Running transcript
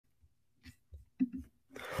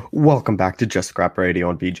Welcome back to Just Scrap Radio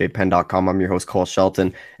on BJPenn.com. I'm your host, Cole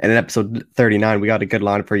Shelton. And in episode 39, we got a good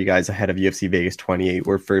line for you guys ahead of UFC Vegas 28.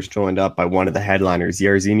 We're first joined up by one of the headliners,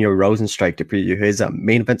 Jairzinho Rozenstruik, to preview his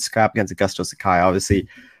main event scrap against Augusto Sakai. Obviously,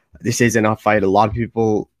 this isn't a fight a lot of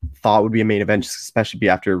people thought would be a main event, especially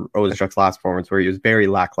after Rozenstruik's last performance, where he was very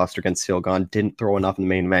lackluster against Silgon, didn't throw enough in the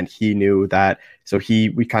main event. He knew that. So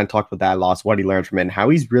we kind of talked about that loss, what he learned from it, and how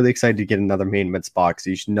he's really excited to get another main event spot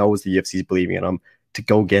because he knows the UFC's believing in him to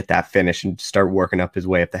go get that finish and start working up his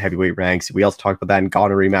way up the heavyweight ranks. We also talked about that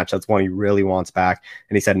Ngannou rematch. That's one he really wants back.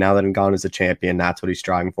 And he said now that Ngannou is a champion, that's what he's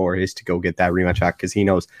striving for, is to go get that rematch back because he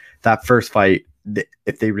knows that first fight,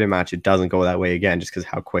 if they rematch, it doesn't go that way again just because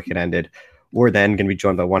how quick it ended. We're then going to be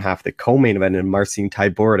joined by one half of the co-main event and Marcin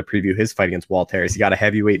Tybura to preview his fight against Walt Harris. He got a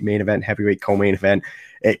heavyweight main event, heavyweight co-main event.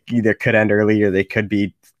 It either could end early or they could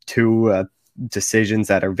be two decisions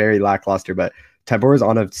that are very lackluster, but Tybura's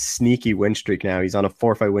on a sneaky win streak now. He's on a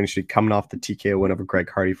 4-fight win streak coming off the TKO win over Greg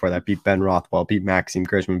Hardy for that. Beat Ben Rothwell, beat Maxim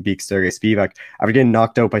Grisman, beat Sergey Spivak after getting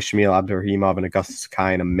knocked out by Shamil Abdurakhimov and Augusto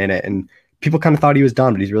Sakai in a minute. And people kind of thought he was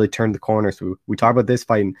done, but he's really turned the corner. So we talk about this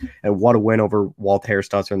fight and what a win over Walt Harris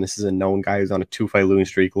does. And this is a known guy who's on a 2-fight losing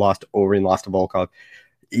streak, lost to Overeem, lost to Volkov.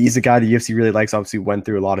 He's a guy the UFC really likes. Obviously went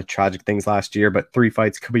through a lot of tragic things last year, but 3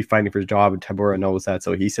 fights, could be fighting for his job, and Tybura knows that.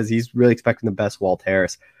 So he says he's really expecting the best Walt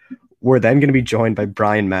Harris. We're then going to be joined by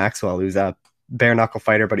Brian Maxwell, who's a bare knuckle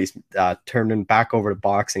fighter, but he's turning back over to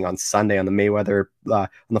boxing on Sunday on the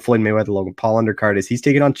Floyd Mayweather Logan Paul undercard. He's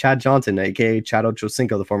taking on Chad Johnson, aka Chad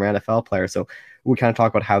Ochocinco, the former NFL player. So we kind of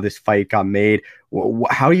talk about how this fight got made.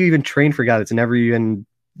 How do you even train for a guy that's never even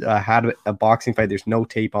had a boxing fight? There's no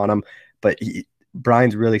tape on him, but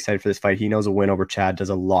Brian's really excited for this fight. He knows a win over Chad does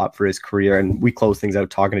a lot for his career. And we close things out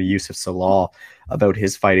talking to Youssef Salah about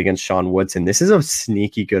his fight against Sean Woodson. This is a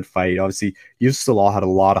sneaky good fight. Obviously, Youssef Salah had a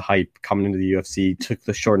lot of hype coming into the UFC, took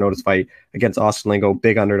the short notice fight against Austin Lingo,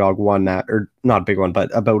 big underdog, won that, or not a big one,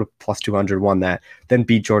 but about a plus 200, won that, then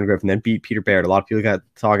beat Jordan Griffin, then beat Peter Baird. A lot of people got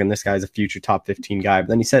talking this guy's a future top 15 guy, but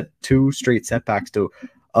then he set 2 straight setbacks to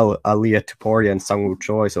Aliyah Tuporia and Sungwoo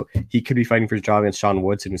Choi, so he could be fighting for his job against Sean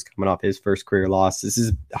Woodson, who's coming off his first career loss. This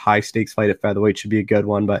is a high stakes fight at featherweight, should be a good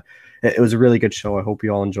one, but it was a really good show. I hope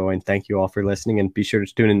you all enjoy, and thank you all for listening, and be sure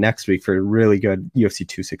to tune in next week for a really good UFC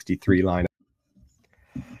 263 lineup.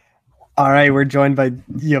 All right, we're joined by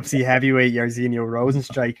UFC heavyweight Jairzinho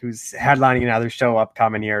Rozenstruik, who's headlining another show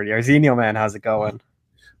upcoming here. Jairzinho, man, how's it going?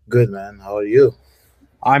 Good, man. How are you?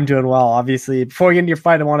 I'm doing well. Obviously, before we get into your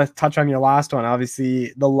fight, I want to touch on your last one.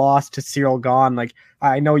 Obviously, the loss to Cyril Gahn. Like,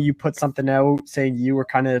 I know you put something out saying you were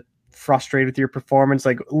kind of frustrated with your performance.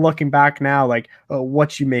 Like, looking back now, like,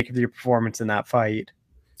 what you make of your performance in that fight?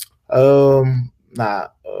 If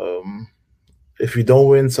you don't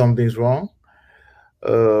win, something's wrong.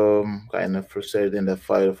 Kind of frustrated in that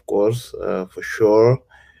fight, of course, for sure.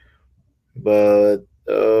 But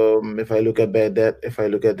if I look at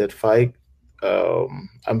that fight,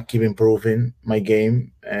 I'm keep improving my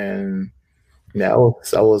game, and yeah, I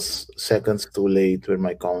was seconds too late with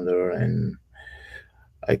my counter, and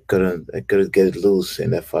I couldn't get it loose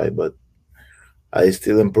in that fight. But I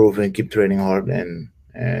still improve and keep training hard, and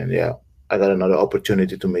yeah, I got another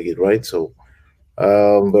opportunity to make it right. So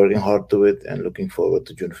I'm working hard to it and looking forward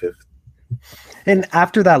to June 5th. And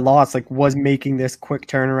after that loss, like, was making this quick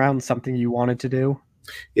turnaround something you wanted to do?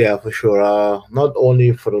 Yeah, for sure. Not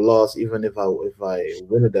only for the loss, even if I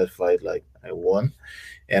win that fight, like I won,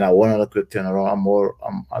 and I won on a quick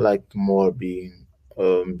turnaround. I like more being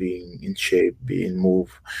in shape, being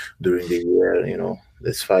moved during the year. You know,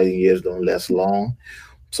 these fighting years don't last long,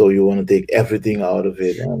 so you want to take everything out of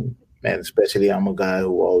it, and especially I'm a guy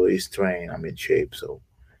who always train. I'm in shape, so.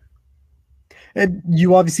 And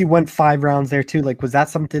you obviously went 5 rounds there too. Like, was that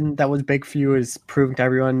something that was big for you, is proving to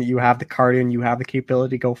everyone that you have the cardio and you have the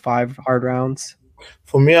capability to go 5 hard rounds?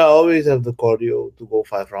 For me, I always have the cardio to go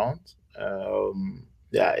 5 rounds.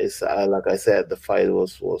 Yeah, it's like I said, the fight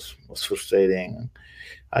was frustrating.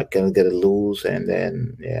 I couldn't get it loose, and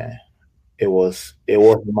then yeah, it was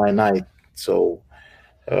my night. So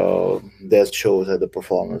that shows at the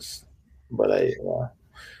performance, but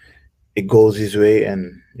it goes his way,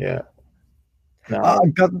 and yeah.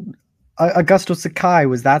 Augusto Sakai,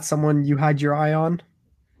 was that someone you had your eye on?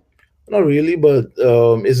 Not really, but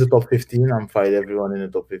it's the top 15. I'm fight everyone in the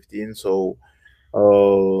top 15, so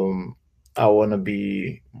I want to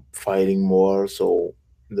be fighting more. So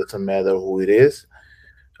it doesn't matter who it is,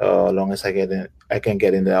 as long as I can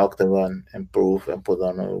get in the octagon and prove and put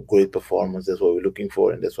on a great performance. That's what we're looking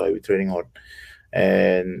for, and that's why we're training hard.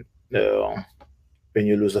 And when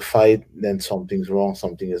you lose a fight, then something's wrong,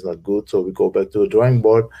 something is not good. So we go back to the drawing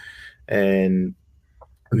board and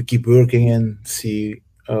we keep working and see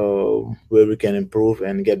where we can improve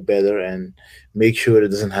and get better and make sure it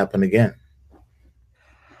doesn't happen again.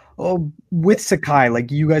 Oh, with Sakai,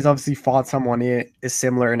 like you guys obviously fought someone is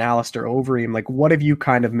similar in Alistair Overeem. Like, what have you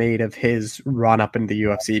kind of made of his run up in the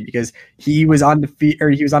UFC? Because he was undefeated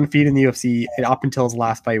in the UFC up until his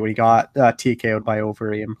last fight when he got TKO'd by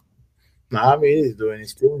Overeem. Nah, I mean, he's doing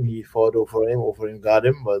his thing. He fought over him got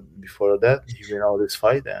him, but before that, he win out this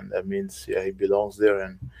fight, and that means yeah, he belongs there.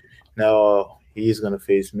 And now he's gonna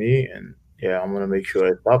face me, and yeah, I'm gonna make sure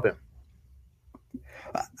I stop him.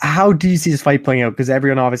 How do you see this fight playing out? Because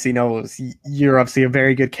everyone obviously knows you're obviously a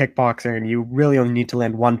very good kickboxer, and you really only need to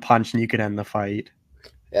land one punch and you could end the fight.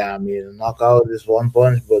 Yeah, I mean, knockout is one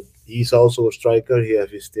punch, but he's also a striker. He has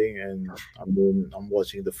his thing, and I mean, I'm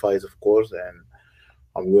watching the fights, of course, and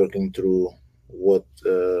I'm working through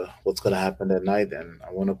what's gonna happen that night, and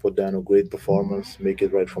I want to put down a great performance, make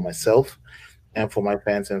it right for myself and for my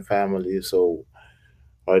fans and family. So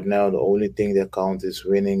right now, the only thing that counts is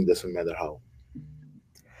winning. Doesn't matter how.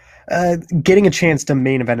 Getting a chance to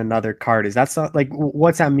main event another card, is that not like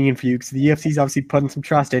what's that mean for you? Because the UFC's obviously putting some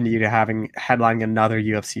trust into you to having headlining another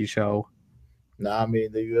UFC show. Now, I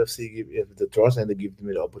mean, the UFC give the trust and they give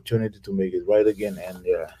me the opportunity to make it right again, and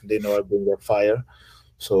yeah, they know I bring that fire.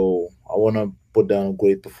 So I want to put down a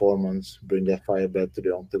great performance, bring that fire back to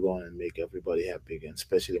the octagon, and make everybody happy again,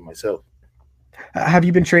 especially myself. Have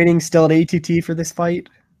you been training still at ATT for this fight?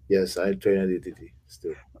 Yes, I train at ATT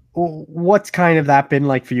still. What's kind of that been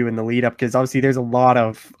like for you in the lead up? Because obviously there's a lot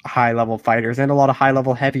of high level fighters and a lot of high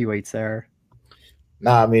level heavyweights there.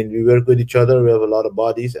 Nah, I mean, we work with each other. We have a lot of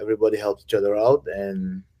bodies. Everybody helps each other out,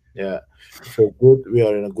 and yeah, so good. We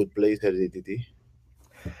are in a good place at ATT.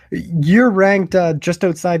 You're ranked just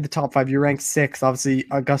outside the top five. You're ranked sixth. Obviously,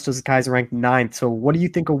 Augusto Sakai's ranked ninth. So, what do you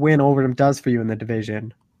think a win over him does for you in the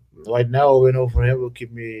division? Right now, a win over him will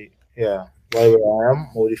keep me, yeah, right where I am,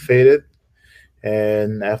 motivated.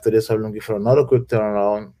 And after this, I'm looking for another quick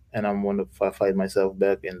turnaround, and I'm going to fight myself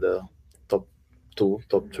back in the top two,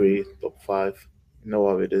 top three, top five. You know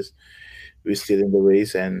how it is. We're still in the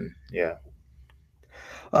race, and yeah.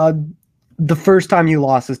 Uh, the first time you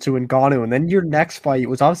lost is to Ngannou, and then your next fight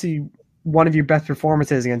was obviously one of your best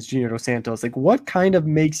performances against Junior Dos Santos. Like, what kind of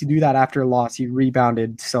makes you do that after a loss? You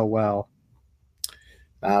rebounded so well.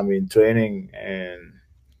 I'm in training and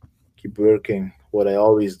keep working what I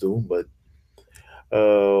always do, but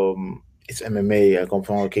it's MMA. I come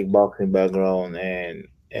from a kickboxing background, and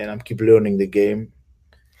I'm keep learning the game,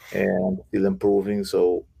 and I'm still improving.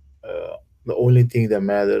 So the only thing that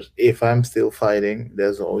matters, if I'm still fighting,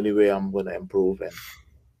 that's the only way I'm gonna improve and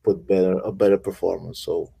put a better performance.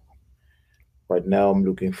 So right now, I'm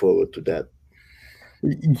looking forward to that.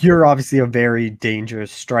 You're obviously a very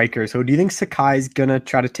dangerous striker. So, do you think Sakai's gonna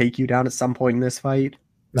try to take you down at some point in this fight?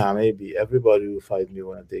 Now maybe everybody will fight me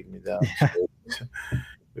when I take me down. Yeah. So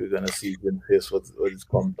we're gonna see in face what it's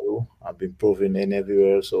come through. I've been proving in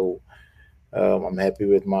everywhere, so I'm happy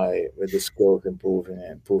with my with the skills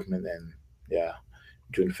improvement, and yeah,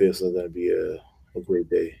 June 5th is gonna be a great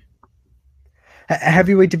day.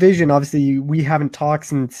 Heavyweight division. Obviously, we haven't talked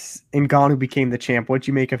since Ngannou became the champ. What'd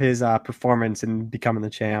you make of his performance in becoming the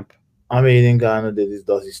champ? I mean, in Ghana, that is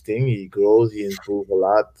does his thing. He grows, he improves a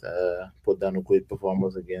lot. Put down a great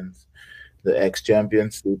performance against the ex-champion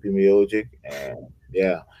Stipe Miocic, and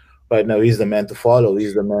yeah, right now he's the man to follow.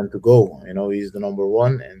 He's the man to go. You know, he's the number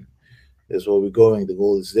one, and that's where we're going. The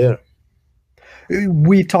goal is there.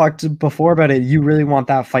 We talked before about it. You really want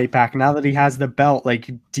that fight back now that he has the belt. Like,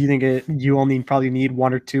 do you think you only probably need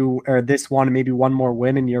one or two, or this one, maybe one more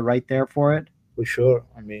win, and you're right there for it? For sure.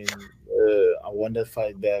 I mean, I won that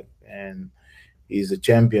fight back, and he's the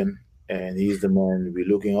champion, and he's the man we're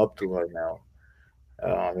looking up to right now.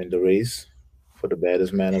 I'm in the race for the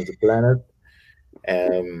baddest man of the planet.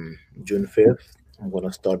 June 5th, I'm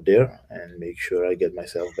gonna start there and make sure I get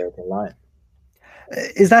myself back in line.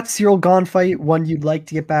 Is that Cyril Gahn fight one you'd like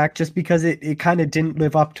to get back, just because it kind of didn't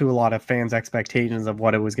live up to a lot of fans' expectations of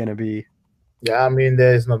what it was going to be? Yeah, I mean,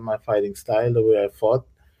 that is not my fighting style, the way I fought,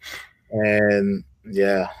 and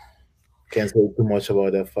yeah, can't say too much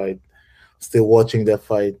about that fight. Still watching that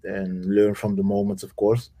fight and learn from the moments, of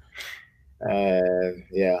course. And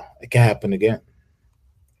yeah, it can happen again.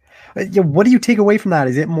 Yeah, what do you take away from that?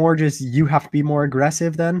 Is it more just you have to be more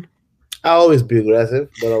aggressive then? I always be aggressive,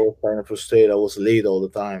 but I was kind of frustrated. I was late all the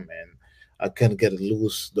time, and I couldn't get it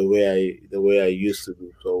loose the way I used to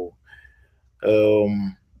do. So,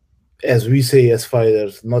 um, as we say as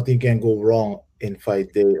fighters, nothing can go wrong in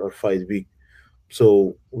fight day or fight week.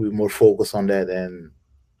 So we more focus on that, and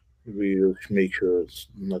we will make sure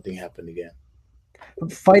nothing happen again.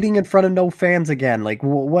 Fighting in front of no fans again, like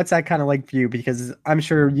what's that kind of like for you? Because I'm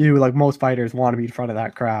sure you, like most fighters, want to be in front of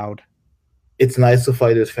that crowd. It's nice to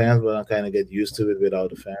fight with fans, but I kind of get used to it without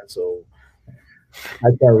the fans. So I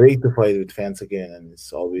can't wait to fight with fans again, and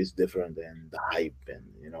it's always different and the hype and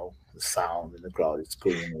the sound and the crowd is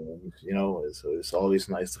screaming. And, so it's always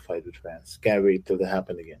nice to fight with fans. Can't wait till that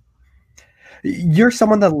happen again. You're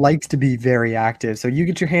someone that likes to be very active, so you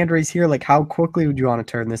get your hand raised here. Like, how quickly would you want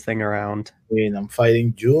to turn this thing around? I mean, I'm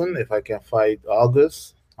fighting June. If I can fight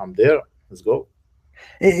August, I'm there. Let's go.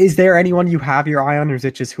 Is there anyone you have your eye on, or is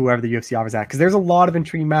it just whoever the UFC offers at? Because there's a lot of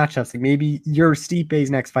intriguing matchups. Like maybe your Stipe's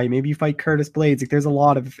next fight, maybe you fight Curtis Blades. Like there's a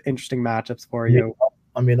lot of interesting matchups for you.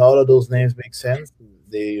 I mean, all of those names make sense.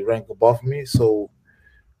 They rank above me, so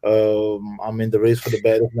I'm in the race for the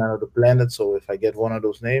baddest man of the planet. So if I get one of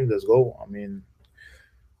those names, let's go. I mean,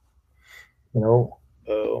 you know,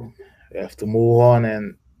 I have to move on,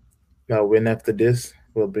 and win after this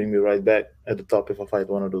will bring me right back at the top if I fight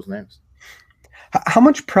one of those names. How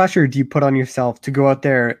much pressure do you put on yourself to go out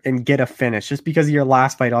there and get a finish? Just because of your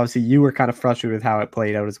last fight, obviously you were kind of frustrated with how it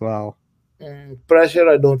played out as well. Pressure,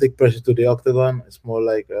 I don't take pressure to the octagon. It's more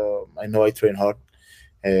like I know I train hard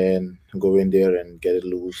and go in there and get it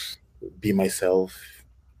loose, be myself,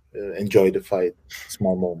 enjoy the fight,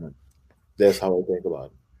 small moment. That's how I think about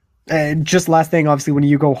it. And just last thing, obviously, when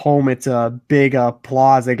you go home, it's a big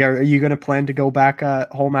applause. Like, are you going to plan to go back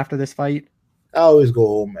home after this fight? I always go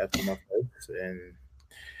home after my fights, and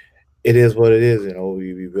it is what it is.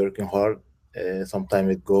 We working hard. Sometimes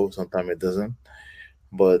it goes, sometimes it doesn't,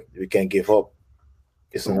 but we can't give up.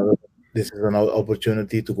 It's another. This is another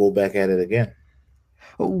opportunity to go back at it again.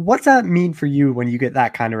 What's that mean for you when you get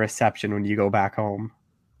that kind of reception when you go back home?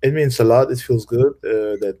 It means a lot. It feels good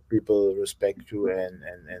that people respect you and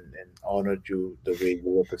honor you the way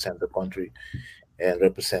you represent the country and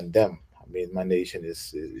represent them. I mean, my nation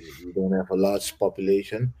we don't have a large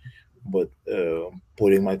population, but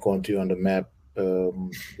putting my country on the map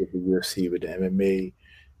with the UFC, with the MMA,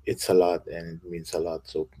 it's a lot and it means a lot.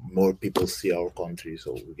 So more people see our country,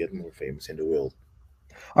 so we get more famous in the world.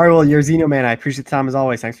 All right, well, Jairzinho, man, I appreciate the time as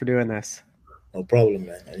always. Thanks for doing this. No problem,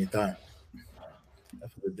 man. Anytime.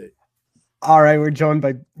 Have a good day. All right, we're joined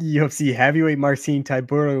by UFC heavyweight Marcin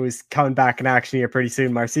Tybura, who is coming back in action here pretty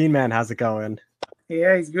soon. Marcin, man, how's it going?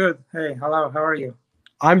 Yeah, it's good. Hey, hello, how are you?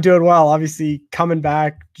 I'm doing well. Obviously, coming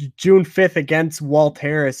back June 5th against Walt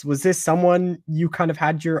Harris. Was this someone you kind of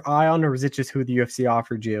had your eye on, or was it just who the UFC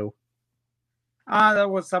offered you? That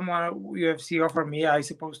was someone UFC offered me. I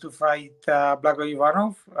supposed to fight Blago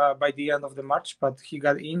Ivanov by the end of the match, but he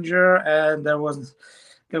got injured, and there was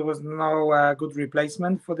no good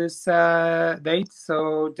replacement for this date.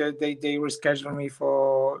 So they rescheduled me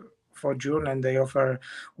for June, and they offer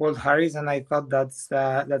Walt Harris, and I thought that's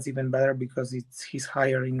even better because he's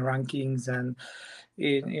higher in rankings, and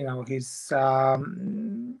he's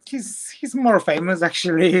more famous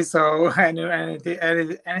actually. So I knew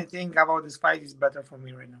anything about this fight is better for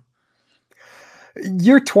me right now.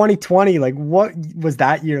 Year 2020, like what was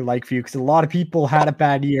that year like for you? Because a lot of people had a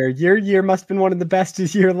bad year. Your year must have been one of the best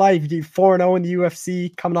of your life. You 4-0 in the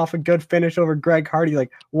UFC, coming off a good finish over Greg Hardy.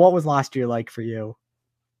 Like, what was last year like for you?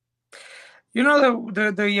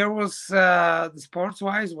 The year was the sports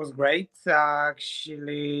wise was great.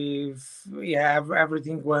 Actually, yeah,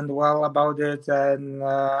 everything went well about it, and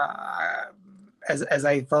as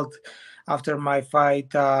I thought after my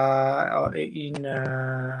fight in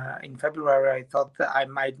February, I thought that I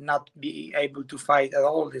might not be able to fight at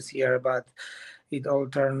all this year, but it all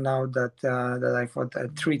turned out that I fought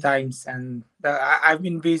 3 times, and I've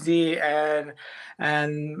been busy, and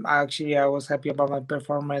actually I was happy about my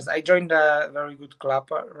performance. I joined a very good club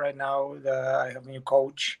right now. I have a new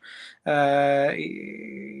coach, in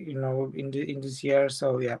this year.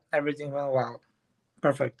 So yeah, everything went well,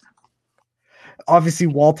 perfect. Obviously,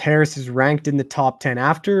 Walt Harris is ranked in the top 10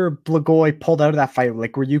 after Blagoy pulled out of that fight.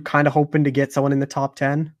 Like, were you kind of hoping to get someone in the top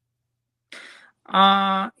 10?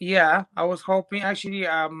 Yeah, I was hoping actually.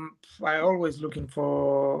 I always looking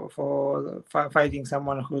for fighting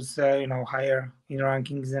someone who's higher in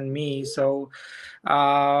rankings than me. So,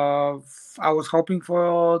 I was hoping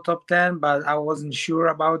for top 10, but I wasn't sure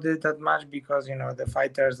about it that much because the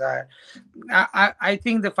fighters are. I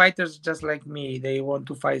think the fighters just like me. They want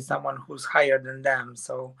to fight someone who's higher than them.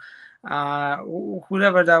 So,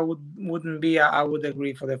 whoever that wouldn't be, I would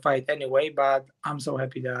agree for the fight anyway. But I'm so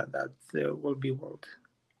happy that will be Walt.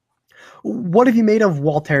 What have you made of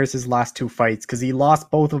Walt Harris's last 2 fights? Because he lost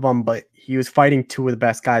both of them, but he was fighting 2 of the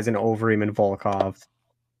best guys in Overeem and Volkov.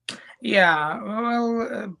 Yeah,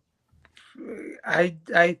 well,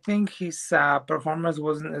 I think his performance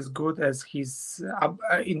wasn't as good as his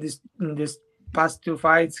in this past two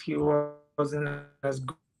fights. He wasn't as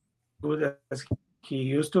good as he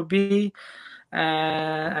used to be,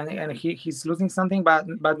 and he's losing something.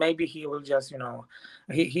 But maybe he will just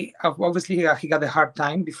he obviously he got a hard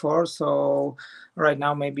time before, so right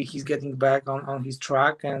now maybe he's getting back on his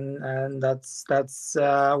track, and that's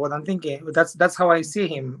what I'm thinking. That's how I see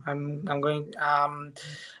him.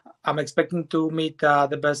 I'm expecting to meet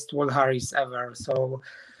the best Will Harris ever. So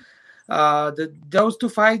those two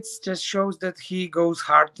fights just shows that he goes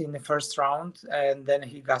hard in the first round and then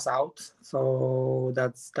he gas out. So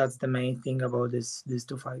that's the main thing about these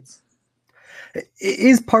two fights.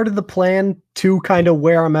 Is part of the plan to kind of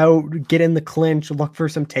wear him out, get in the clinch, look for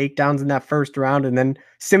some takedowns in that first round, and then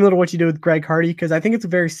similar to what you do with Greg Hardy? Because I think it's a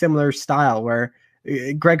very similar style where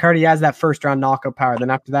Greg Hardy has that first round knockout power. Then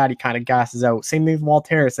after that, he kind of gasses out. Same thing with Walt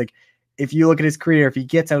Harris. Like, if you look at his career, if he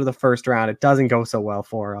gets out of the first round, it doesn't go so well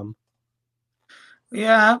for him.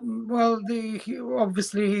 Yeah, well,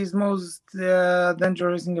 obviously he's most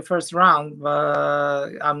dangerous in the first round,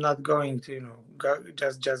 but I'm not going to,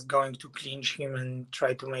 just going to clinch him and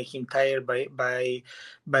try to make him tired by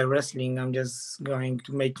wrestling. I'm just going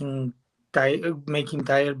to make him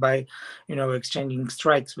tired by, exchanging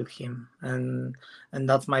strikes with him, and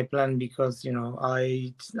that's my plan because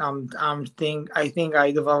I think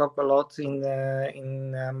I develop a lot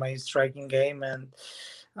in my striking game, and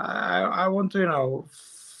I want to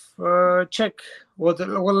check what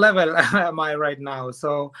level am I right now.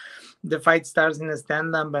 So the fight starts in a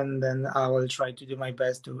stand-up, and then I will try to do my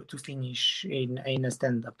best to finish in a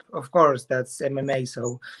stand-up. Of course, that's MMA,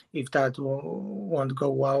 so if that won't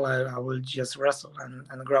go well, I will just wrestle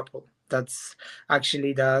and grapple. That's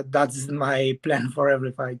actually that's my plan for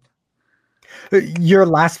every fight. Your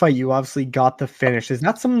last fight, you obviously got the finish. Is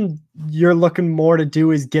that something you're looking more to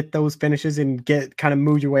do, is get those finishes and get kind of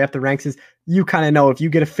move your way up the ranks? Is you kind of know if you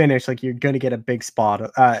get a finish, like you're going to get a big spot,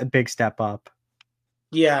 a big step up.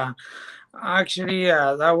 Yeah, actually,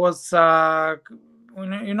 yeah, that was before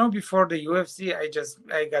the UFC,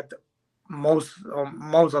 I got most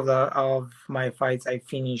of my fights I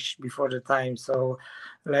finished before the time. So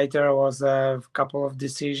later was a couple of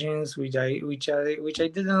decisions which I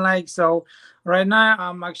didn't like. So right now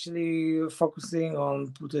I'm actually focusing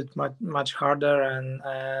on put it much harder and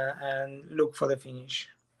look for the finish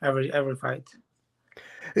every fight.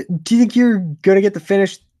 Do you think you're going to get the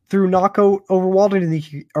finish through knockout over Walter,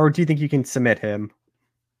 or do you think you can submit him?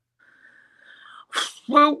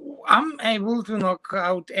 Well, I'm able to knock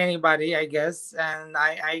out anybody, I guess, and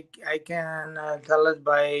I can tell it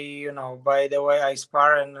by the way I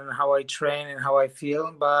spar and how I train and how I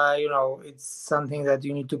feel. But it's something that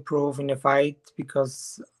you need to prove in a fight,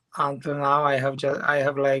 because until now I have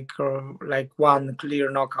like one clear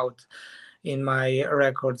knockout in my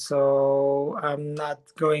record. So I'm not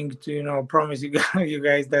going to promise you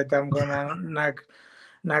guys that I'm gonna knock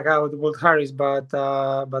out Walt Harris, but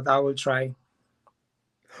I will try.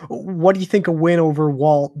 What do you think a win over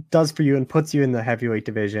Walt does for you and puts you in the heavyweight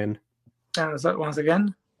division? So once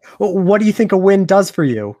again, what do you think a win does for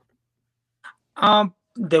you?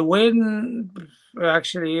 The win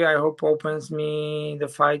actually, I hope, opens me the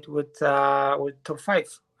fight with top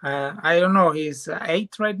 5. I don't know. He's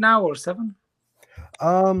 8 right now or 7.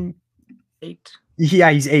 8. Yeah,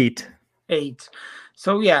 he's 8. 8.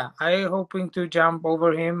 So yeah, I hoping to jump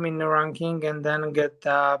over him in the ranking and then get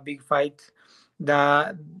a big fight.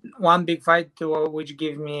 The one big fight to which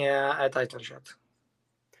give me a title shot.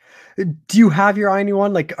 Do you have your eye on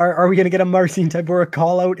anyone? Like, are we gonna get a Marcin Tybura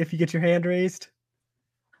call out if you get your hand raised?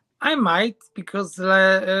 I might, because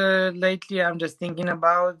lately I'm just thinking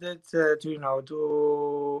about it to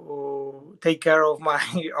take care of my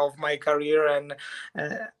career, and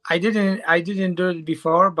I didn't do it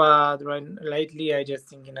before, but lately I just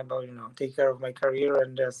thinking about take care of my career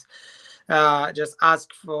and just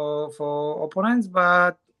ask for opponents.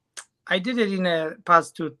 But I did it in a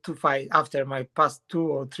past two fights, after my past 2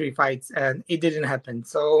 or 3 fights, and it didn't happen.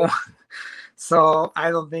 So so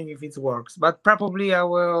I don't think if it works, but probably I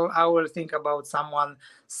will think about someone,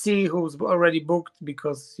 see who's already booked,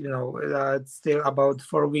 because it's still about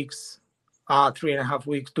 4 weeks, 3.5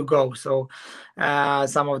 weeks to go. So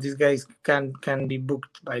some of these guys can be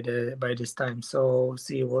booked by this time. So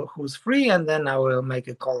see who's free, and then I will make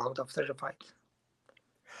a call out after the fight.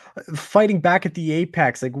 Fighting back at the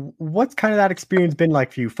Apex, like, what's kind of that experience been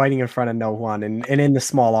like for you, fighting in front of no one and in the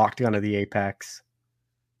small octagon of the Apex?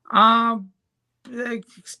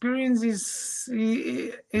 experience is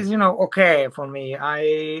okay for me.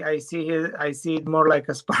 I see it more like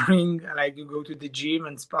a sparring, like you go to the gym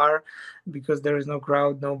and spar because there is no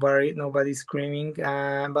crowd, nobody screaming.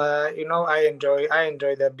 But I enjoy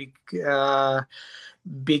the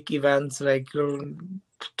big events like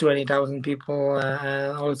 20,000 people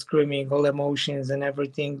all screaming, all emotions and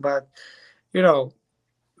everything. But you know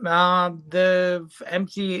the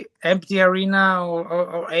empty arena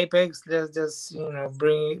or Apex just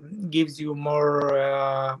bring gives you more.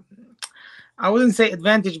 I wouldn't say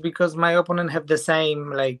advantage because my opponent have the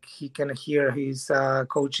same, like he can hear his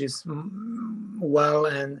coaches well,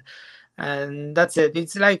 and that's it.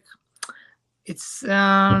 It's like it's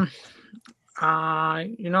those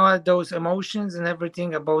emotions and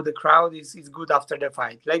everything about the crowd is good after the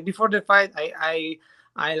fight. Like before the fight, I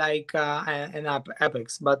like an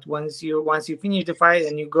Apex, but once you finish the fight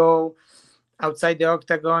and you go outside the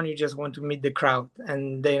octagon, you just want to meet the crowd,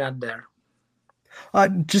 and they're not there.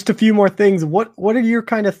 Just a few more things. What are your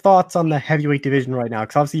kind of thoughts on the heavyweight division right now?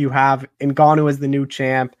 Because obviously you have Ngannou as the new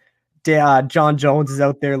champ. John Jones is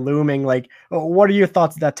out there looming. Like, what are your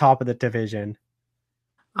thoughts at that top of the division?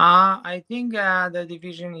 I think the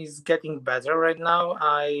division is getting better right now.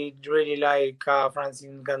 I really like Francis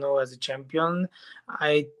Ngannou as a champion.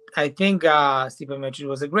 I think Stipe Miocic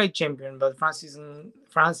was a great champion, but Francis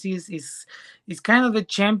is kind of a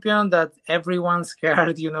champion that everyone's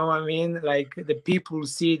scared. You know what I mean? Like the people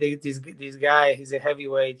see this guy. He's a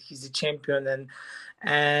heavyweight. He's a champion,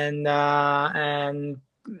 and that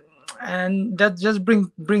just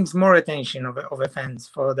brings more attention of a fans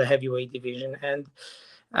for the heavyweight division. And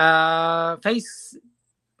face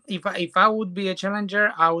if I would be a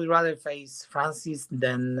challenger, I would rather face Francis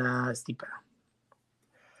than Stipe.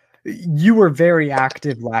 You were very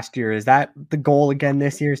active last year. Is that the goal again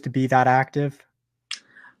this year, is to be that active?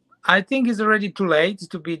 I think it's already too late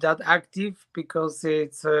to be that active because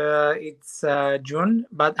it's June,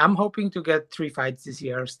 but I'm hoping to get 3 fights this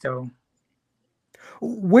year still.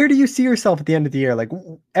 Where do you see yourself at the end of the year? Like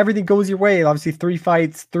everything goes your way. Obviously 3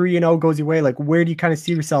 fights, 3-0 goes your way. Like where do you kind of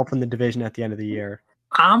see yourself in the division at the end of the year?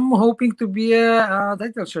 I'm hoping to be a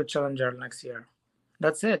title shot challenger next year.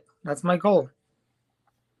 That's it. That's my goal.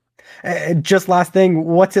 Just last thing,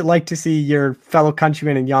 what's it like to see your fellow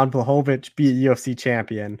countryman and Jan Blachowicz be a UFC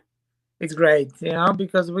champion? It's great,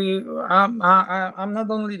 because I'm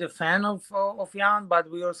not only the fan of Jan, but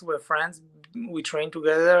we also were friends. We trained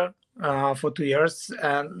together for 2 years,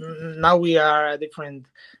 and now we are at different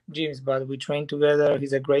gyms, but we train together.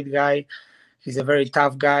 He's a great guy. He's a very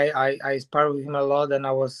tough guy. I spar with him a lot, and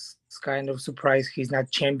I was kind of surprised he's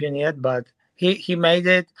not champion yet, but he made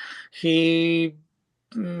it. He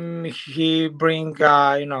bring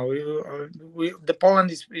the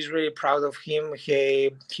Poland is really proud of him.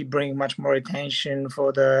 He bring much more attention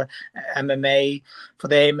for the MMA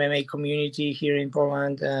community here in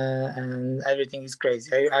Poland, and everything is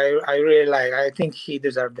crazy. I really like. I think he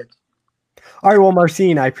deserved it. All right, well,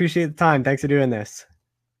 Marcin, I appreciate the time. Thanks for doing this.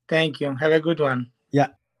 Thank you. Have a good one. Yeah.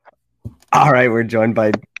 All right, we're joined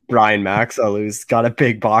by Brian Maxwell, who's got a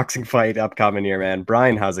big boxing fight upcoming here, man.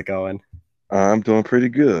 Brian, how's it going? I'm doing pretty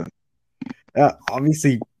good.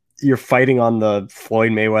 Obviously, you're fighting on the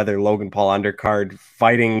Floyd Mayweather-Logan Paul undercard,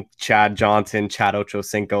 fighting Chad Johnson, Chad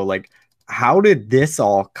Ochocinco. Like, how did this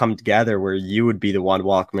all come together where you would be the one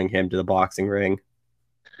welcoming him to the boxing ring?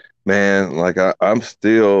 Man, like I'm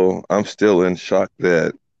still in shock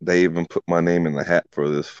that they even put my name in the hat for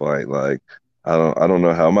this fight. Like, I don't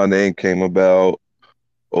know how my name came about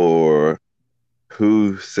or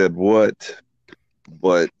who said what,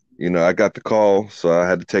 but I got the call, so I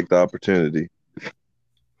had to take the opportunity.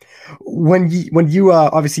 When you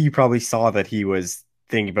obviously you probably saw that he was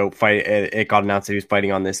thinking about fight. It got announced that he was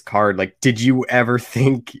fighting on this card. Like, did you ever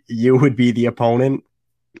think you would be the opponent?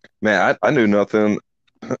 Man, I knew nothing.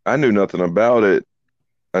 I knew nothing about it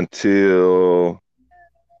until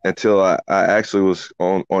I actually was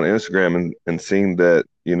on Instagram and seen that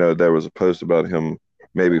there was a post about him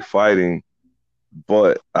maybe fighting,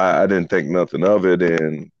 but I didn't think nothing of it,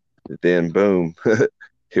 and then boom,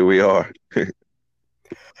 here we are.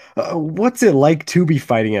 What's it like to be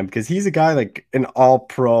fighting him? Because he's a guy like an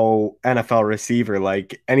all-pro NFL receiver.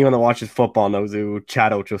 Like anyone that watches football knows who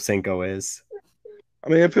Chad Ochocinco is. I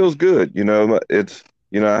mean, it feels good. It's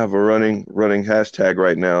I have a running hashtag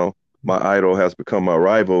right now. My idol has become my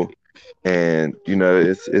rival, and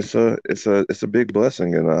it's a big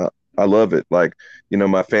blessing, and I love it. Like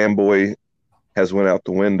my fanboy has went out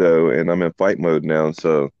the window, and I'm in fight mode now.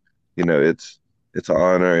 So it's an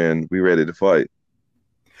honor, and we ready to fight.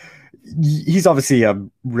 he's obviously a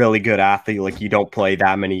really good athlete. Like, you don't play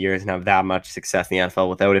that many years and have that much success in the NFL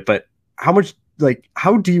without it. But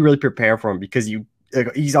how do you really prepare for him? Because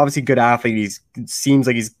he's obviously a good athlete. Seems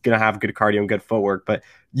like he's gonna have good cardio and good footwork, but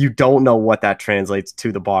you don't know what that translates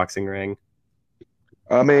to the boxing ring.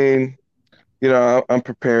 I mean, I'm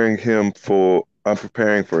preparing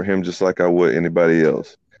for him just like I would anybody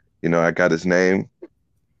else. I got his name.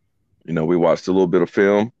 We watched a little bit of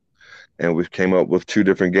film, and we came up with two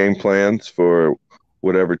different game plans for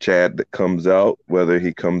whatever Chad that comes out, whether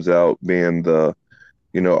he comes out being the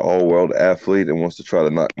all-world athlete and wants to try to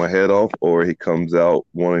knock my head off, or he comes out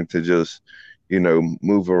wanting to just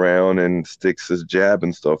move around and sticks his jab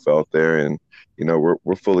and stuff out there. And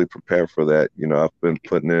we're fully prepared for that. I've been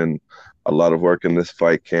putting in a lot of work in this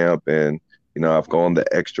fight camp, and I've gone the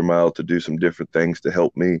extra mile to do some different things to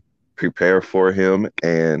help me prepare for him.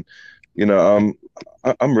 And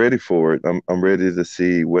I'm ready for it. I'm ready to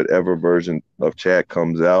see whatever version of Chad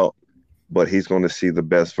comes out, but he's going to see the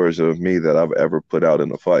best version of me that I've ever put out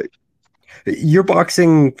in a fight. You're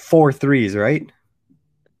boxing 4 3s, right?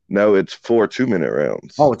 No, it's 4 2-minute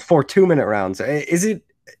rounds. Oh, it's 4 2-minute rounds. Is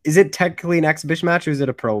it technically an exhibition match, or is it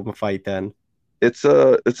a pro fight then? It's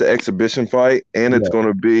an exhibition fight, and it's going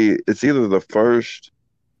to be either the first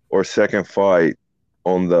or second fight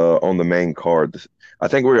on the main card. I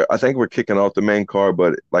think we're kicking off the main card,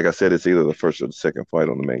 but like I said, it's either the first or the second fight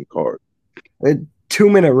on the main card.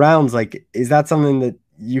 2-minute rounds, like, is that something that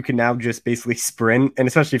you can now just basically sprint? And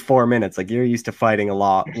especially 4 minutes, like, you're used to fighting a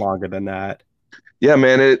lot longer than that. Yeah,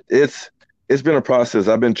 man, it's been a process.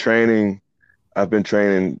 I've been training.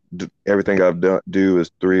 Everything I've do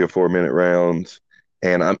is 3 or 4 minute rounds,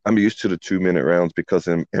 and I'm used to the 2-minute rounds because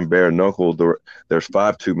in bare knuckle there's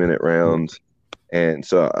 5 2-minute rounds, and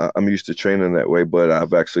so I'm used to training that way. But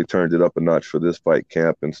I've actually turned it up a notch for this fight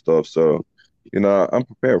camp and stuff. So, I'm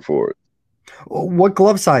prepared for it. What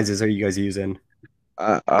glove sizes are you guys using?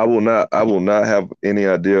 I will not have any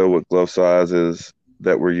idea what glove sizes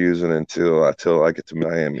that we're using until I get to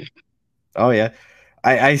Miami. Oh yeah,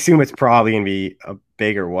 I assume it's probably gonna be a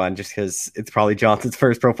bigger one just because it's probably Johnson's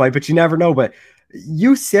first pro fight, but you never know. But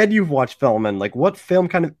you said you've watched film, and like, what film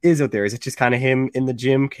kind of is out there? Is it just kind of him in the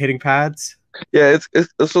gym hitting pads? Yeah,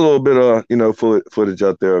 it's a little bit of footage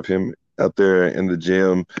out there of him out there in the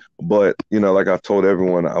gym, but like I've told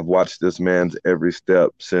everyone, I've watched this man's every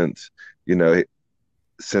step since I'm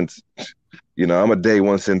a day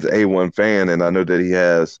one since A1 fan, and I know that he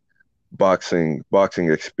has boxing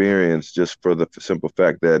experience just for the simple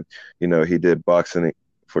fact that he did boxing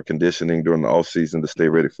for conditioning during the off season to stay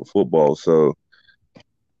ready for football. So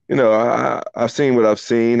I've seen what I've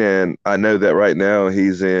seen, and I know that right now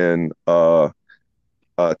he's in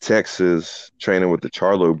Texas training with the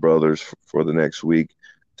Charlo brothers for the next week.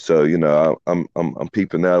 So I'm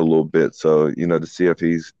peeping that a little bit. So to see if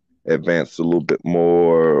he's advanced a little bit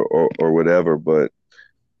more or whatever. But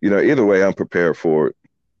either way, I'm prepared for it.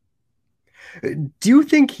 Do you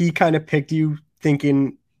think he kind of picked you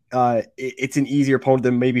thinking it's an easier opponent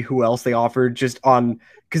than maybe who else they offered, just on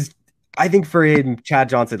because I think for him, Chad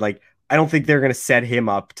Johnson, like, I don't think they're going to set him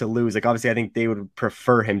up to lose. Like, obviously, I think they would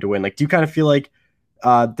prefer him to win. Like, do you kind of feel like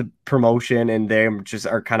the promotion and them just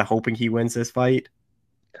are kind of hoping he wins this fight?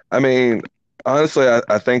 I mean, honestly,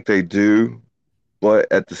 I think they do,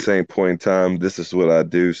 but at the same point in time, this is what I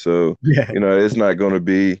do. So, it's not going to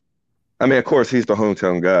be. I mean, of course, he's the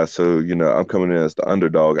hometown guy, so I'm coming in as the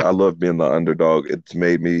underdog. I love being the underdog. It's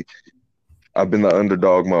made me. I've been the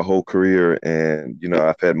underdog my whole career, and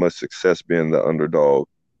I've had much success being the underdog,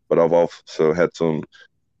 but I've also had some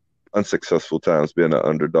unsuccessful times being an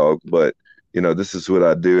underdog. But this is what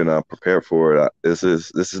I do, and I'm prepared for it. This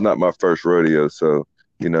is not my first rodeo, so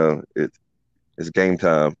it's game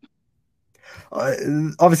time.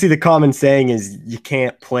 Obviously, the common saying is you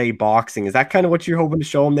can't play boxing. Is that kind of what you're hoping to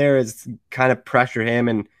show him there? Is kind of pressure him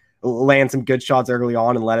and land some good shots early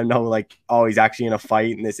on and let him know, like, oh, he's actually in a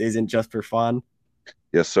fight and this isn't just for fun?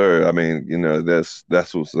 Yes, sir. I mean, that's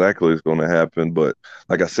what exactly is going to happen. But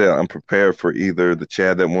like I said, I'm prepared for either the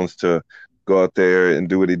Chad that wants to go out there and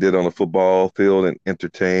do what he did on the football field and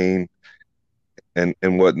entertain and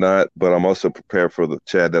whatnot. But I'm also prepared for the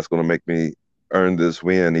Chad that's going to make me earn this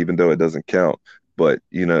win, even though it doesn't count. But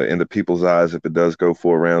in the people's eyes, if it does go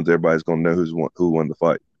 4 rounds, everybody's going to know who won the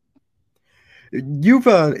fight. You've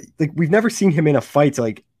we've never seen him in a fight. So,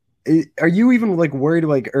 like, are you even like worried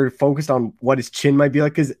or focused on what his chin might be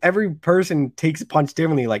like? Because every person takes a punch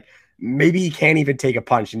differently. Like, maybe he can't even take a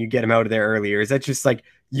punch and you get him out of there earlier. Is that just like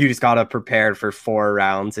you just got to prepare for 4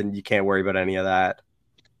 rounds and you can't worry about any of that?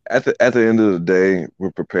 At the end of the day,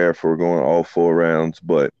 we're prepared for going all 4 rounds,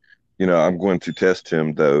 but I'm going to test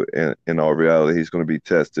him, though. In all reality, he's going to be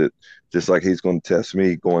tested just like he's going to test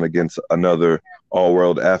me going against another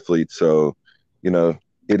all-world athlete. So,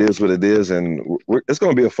 it is what it is, and it's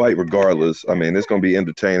going to be a fight regardless. I mean, it's going to be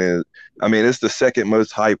entertaining. I mean, it's the second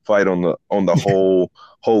most hype fight on the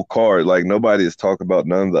whole card. Like, nobody is talking about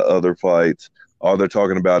none of the other fights. All they're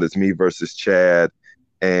talking about is me versus Chad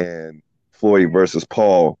and Floyd versus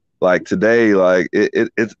Paul. Like, today, like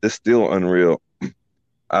it's still unreal.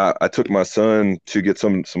 I took my son to get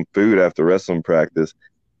some food after wrestling practice,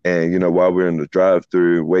 and while we we're in the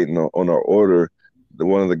drive-through waiting on our order,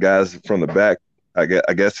 one of the guys from the back, I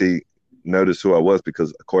guess he noticed who I was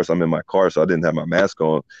because, of course, I'm in my car, so I didn't have my mask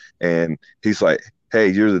on, and he's like, "Hey,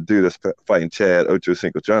 you're the dude that's fighting Chad Ocho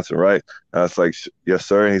Cinco Johnson, right?" And I was like, "Yes,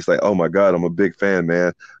 sir." And he's like, "Oh my God, I'm a big fan,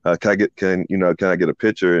 man. Can I get a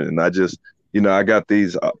picture?" And I just I got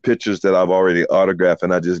these pictures that I've already autographed,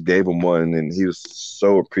 and I just gave him one, and he was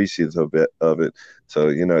so appreciative of it. So,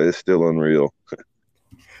 it's still unreal.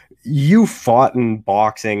 You fought in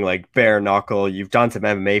boxing, like bare knuckle. You've done some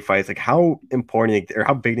MMA fights. Like, how important or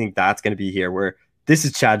how big do you think that's going to be here? Where this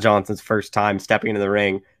is Chad Johnson's first time stepping into the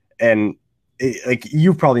ring, and like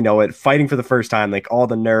you probably know it, fighting for the first time, like all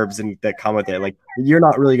the nerves and that come with it. Like, you're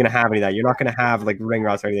not really going to have any of that. You're not going to have like ring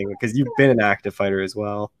rust or anything because you've been an active fighter as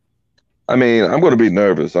well. I mean, I'm going to be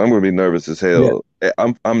nervous. I'm going to be nervous as hell. Yeah.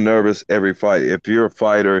 I'm nervous every fight. If you're a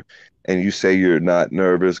fighter and you say you're not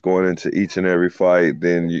nervous going into each and every fight,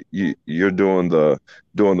 then you're doing the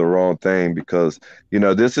wrong thing, because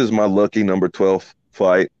this is my lucky number 12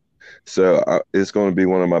 fight. So it's going to be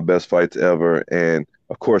one of my best fights ever, and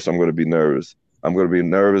of course I'm going to be nervous. I'm going to be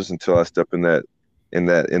nervous until I step in that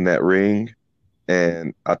ring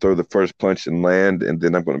and I throw the first punch and land, and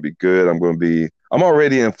then I'm going to be good. I'm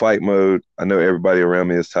already in fight mode. I know everybody around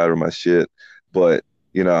me is tired of my shit, but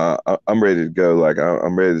I'm ready to go. Like,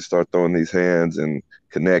 I'm ready to start throwing these hands and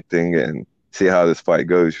connecting and see how this fight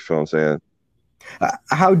goes. You feel what I'm saying?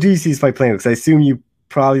 How do you see this fight playing? Because I assume you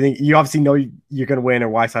probably think you obviously know you're going to win or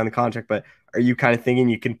why sign the contract, but are you kind of thinking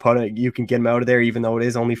you can get him out of there even though it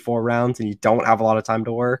is only 4 rounds and you don't have a lot of time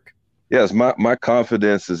to work? Yes, my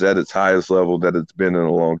confidence is at its highest level that it's been in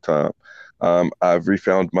a long time. I've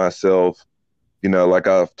refound myself. Like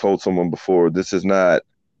I've told someone before, this is not,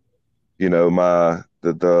 my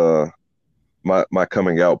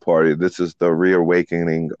coming out party. This is the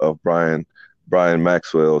reawakening of Brian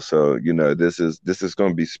Maxwell. So, this is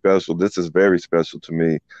going to be special. This is very special to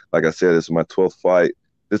me. Like I said, it's my 12th fight.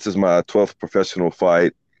 This is my 12th professional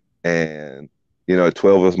fight, and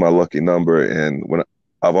 12 is my lucky number. And when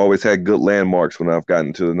I've always had good landmarks when I've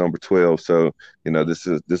gotten to the number 12. So, this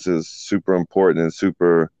is super important and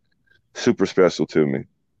super, super special to me.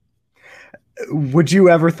 Would you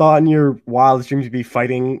ever thought in your wildest dreams to be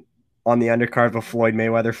fighting on the undercard of a Floyd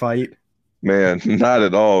Mayweather fight? Man, not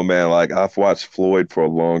at all, man. Like, I've watched Floyd for a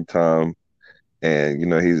long time, and,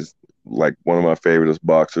 he's like one of my favorite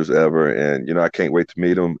boxers ever. And, I can't wait to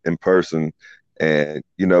meet him in person. And,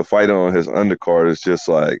 fighting on his undercard is just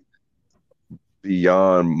like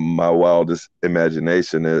beyond my wildest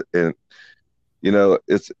imagination. And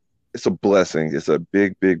it's a blessing. It's a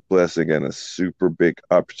big, big blessing and a super big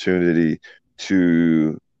opportunity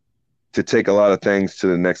to take a lot of things to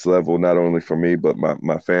the next level, not only for me, but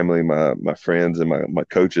my family, my friends, and my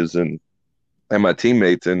coaches and my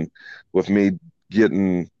teammates, and with me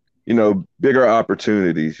getting, bigger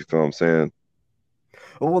opportunities. You feel what I'm saying?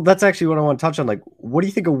 Well, that's actually what I want to touch on. Like, what do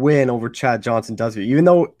you think a win over Chad Johnson does for you? Even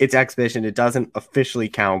though it's exhibition, it doesn't officially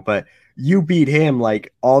count, but you beat him,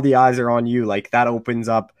 like, all the eyes are on you. Like, that opens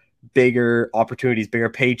up bigger opportunities, bigger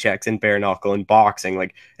paychecks in bare knuckle and boxing.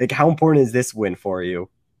 Like how important is this win for you?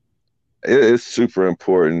 It's super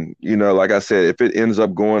important. Like I said, if it ends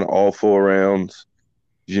up going all 4 rounds,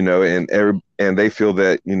 and they feel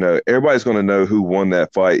that, everybody's going to know who won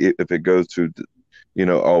that fight if it goes to,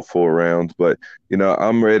 all 4 rounds. But,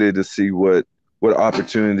 I'm ready to see what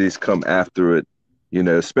opportunities come after it,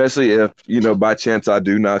 especially if, by chance I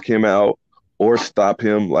do knock him out or stop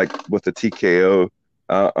him, like with the TKO.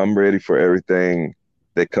 I'm ready for everything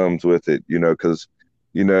that comes with it, because,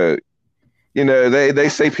 they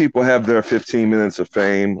say people have their 15 minutes of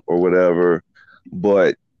fame or whatever,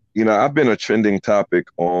 but, I've been a trending topic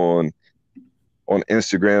on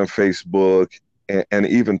Instagram, Facebook, and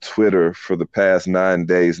even Twitter for the past 9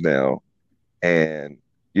 days now. And,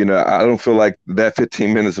 I don't feel like that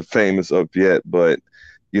 15 minutes of fame is up yet, but,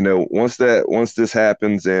 once this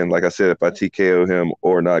happens, and like I said, if I TKO him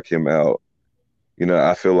or knock him out,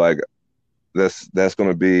 I feel like that's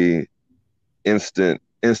going to be instant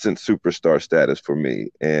superstar status for me.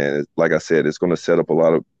 And like I said, it's going to set up a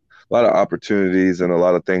lot lot of opportunities and a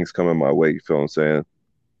lot of things coming my way. You feel what I'm saying?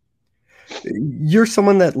 You're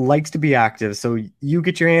someone that likes to be active, so you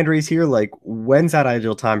get your hand raised here. Like, when's that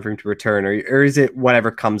ideal time for him to return, or is it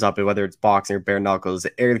whatever comes up, whether it's boxing or bare knuckles?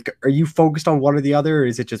 Are you focused on one or the other, or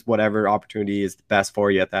is it just whatever opportunity is best for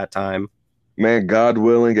you at that time? Man, God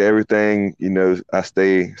willing, everything, I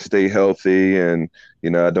stay healthy and,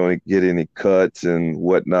 I don't get any cuts and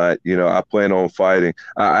whatnot. I plan on fighting.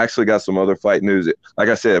 I actually got some other fight news. Like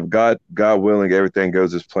I said, if God willing, everything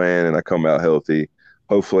goes as planned and I come out healthy,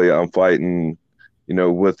 hopefully I'm fighting,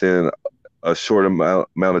 within a short amount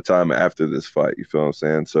of time after this fight. You feel what I'm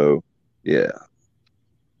saying? So, yeah.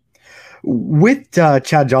 With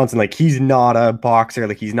Chad Johnson, like, he's not a boxer,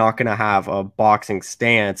 like he's not gonna have a boxing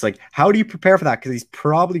stance. Like, how do you prepare for that? Because he's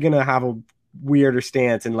probably gonna have a weirder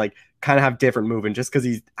stance and like kind of have different movement just because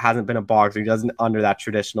he hasn't been a boxer. He doesn't under that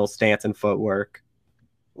traditional stance and footwork.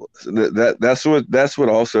 That's what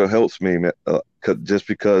also helps me, man, just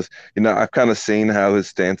because I've kind of seen how his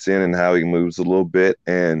stance in and how he moves a little bit,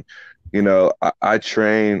 and I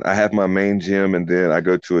train. I have my main gym, and then I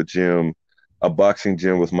go to a boxing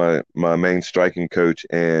gym with my main striking coach,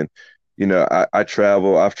 and I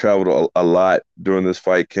travel. I've traveled a lot during this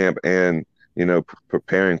fight camp, and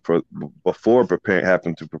preparing for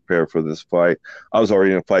having to prepare for this fight. I was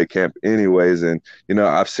already in fight camp anyways, and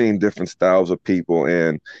I've seen different styles of people,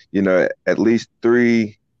 and at least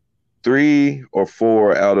three or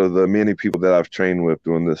four out of the many people that I've trained with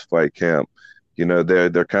during this fight camp,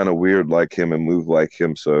 they're kind of weird like him and move like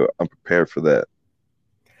him, so I'm prepared for that.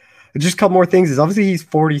 Just a couple more things is obviously he's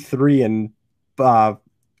 43 and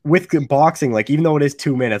with boxing, like even though it is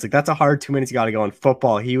 2 minutes, like that's a hard 2 minutes you got to go. In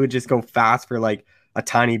football, he would just go fast for like a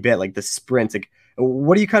tiny bit, like the sprints. Like,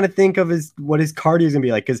 what do you kind of think of what his cardio is gonna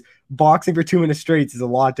be like? Because boxing for 2 minutes straight is a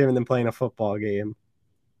lot different than playing a football game.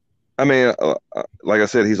 I mean, like I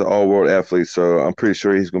said, he's an all-world athlete, so I'm pretty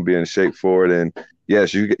sure he's going to be in shape for it. And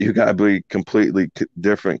yes, you got to be completely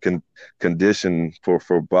different condition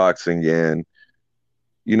for boxing, and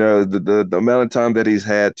the amount of time that he's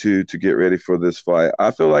had to get ready for this fight,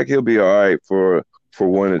 I feel like he'll be all right for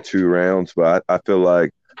 1 or 2 rounds. But I feel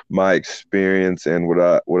like my experience and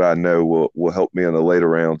what I know will help me in the later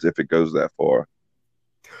rounds if it goes that far.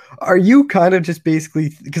 Are you kind of just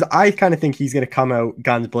basically, because I kind of think he's going to come out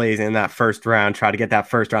guns blazing in that first round, try to get that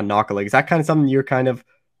first round knockout? Like, is that kind of something you're kind of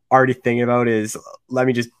already thinking about? Is let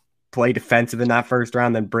me just play defensive in that first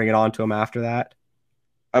round, then bring it on to him after that?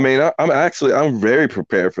 I mean, I'm very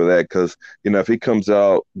prepared for that because if he comes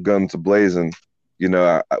out guns blazing,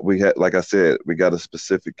 we had, like I said, we got a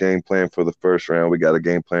specific game plan for the first round. We got a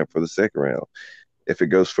game plan for the second round. If it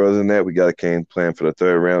goes further than that, we got a game plan for the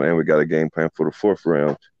third round, and we got a game plan for the fourth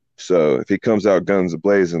round. So if he comes out guns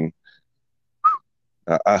blazing,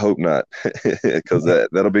 I hope not, because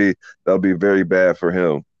that'll be very bad for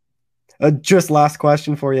him. Just last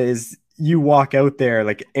question for you is: you walk out there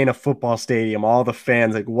like in a football stadium, all the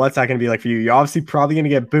fans, like what's that going to be like for you? You're obviously probably going to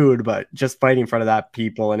get booed, but just fighting in front of that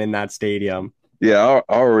people and in that stadium. Yeah,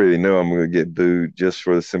 I already know I'm going to get booed just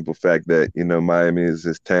for the simple fact that Miami is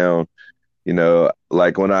this town.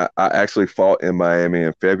 Like when I actually fought in Miami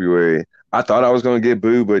in February, I thought I was going to get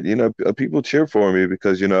booed, but people cheer for me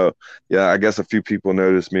because I guess a few people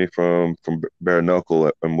noticed me from bare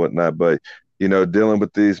knuckle and whatnot. But dealing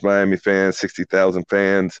with these Miami fans, 60,000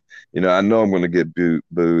 fans, I know I'm going to get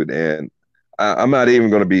booed, and I'm not even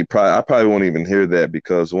going to be. I probably won't even hear that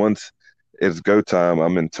because once it's go time,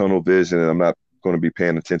 I'm in tunnel vision and I'm not going to be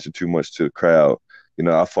paying attention too much to the crowd.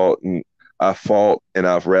 I fought and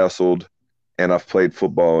I've wrestled. And I've played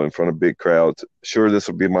football in front of big crowds. Sure, this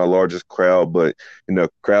will be my largest crowd, but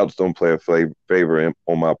crowds don't play a favor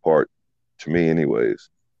on my part, to me, anyways.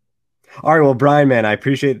 All right, well, Brian, man, I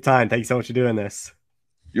appreciate the time. Thank you so much for doing this.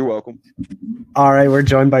 You're welcome. All right, we're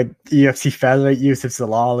joined by UFC featherweight Youssef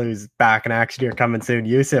Zalal, who's back in action here, coming soon.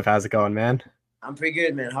 Youssef, how's it going, man? I'm pretty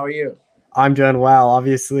good, man. How are you? I'm doing well.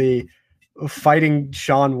 Obviously, fighting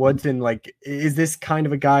Sean Woodson, like, is this kind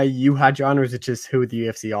of a guy you had your on, or is it just who the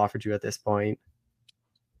UFC offered you at this point?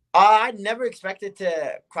 I never expected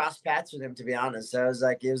to cross paths with him, to be honest. So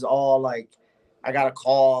it was all like, I got a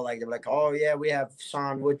call, like, they're like, oh, yeah, we have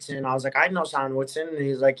Sean Woodson. I was like, I know Sean Woodson. And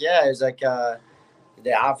he's like, yeah. He's like,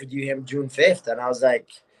 they offered you him June 5th. And I was like,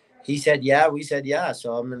 he said, yeah. We said, yeah.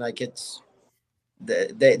 So, I mean, like, it's,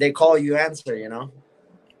 they call, you answer,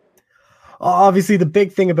 Obviously, the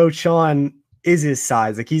big thing about Sean is his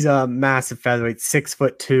size. Like, he's a massive featherweight,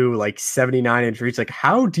 6'2", like 79-inch reach. Like,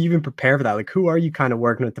 how do you even prepare for that? Like, who are you kind of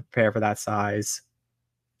working with to prepare for that size?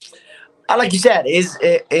 Like you said, is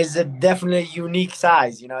a definitely unique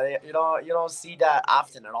size. You don't see that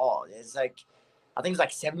often at all. It's like I think it's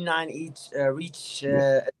like 79 each reach,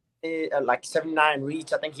 like 79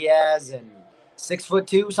 reach. I think he has, and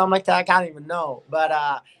 6'2", something like that. I can't even know.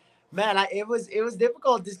 But man, it was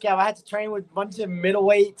difficult this camp. I had to train with a bunch of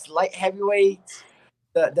middleweights, light heavyweights,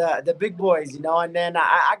 the big boys, And then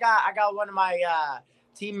I got one of my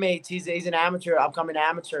teammates. He's an amateur, upcoming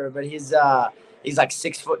amateur, but he's like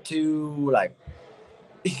 6'2", like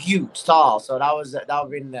huge, tall. So that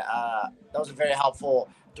was very helpful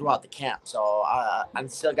throughout the camp. So I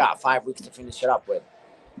still got 5 weeks to finish it up with.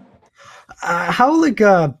 How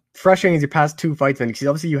frustrating is your past 2 fights, man? Because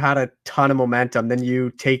obviously you had a ton of momentum. Then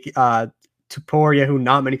you take Topuria, who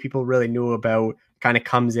not many people really knew about, kind of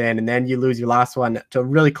comes in, and then you lose your last one to a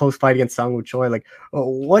really close fight against Sungwoo Choi. Like,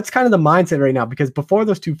 what's kind of the mindset right now? Because before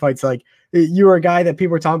those 2 fights, like, you were a guy that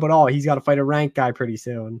people were talking about, oh, he's got to fight a ranked guy pretty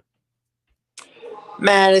soon.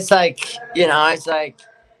 Man, it's like, it's like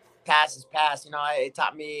past is past. It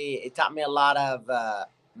taught me a lot of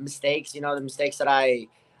mistakes. The mistakes that I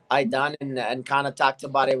done, and kind of talked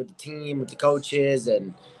about it with the team, with the coaches,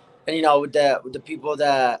 and with the people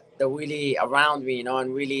that really around me,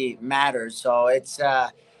 and really matters. So it's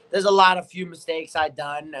there's a lot of few mistakes I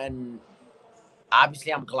done, and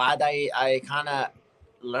obviously I'm glad I kind of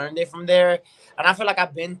learned it from there. And I feel like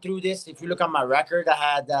I've been through this. If you look at my record, I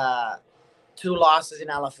had 2 losses in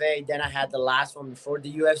LFA. Then I had the last one before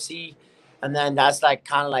the UFC, and then that's like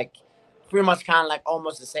kind of like pretty much kind of like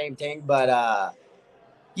almost the same thing. But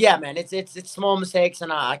yeah, man, it's small mistakes,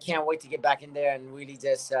 and I can't wait to get back in there and really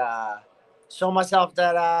just show myself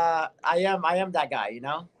that I am that guy.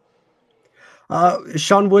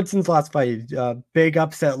 Sean Woodson's last fight, big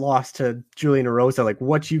upset loss to Julian Erosa. Like,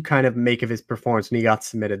 what you kind of make of his performance when he got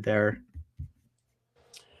submitted there?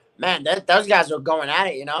 Man, those guys were going at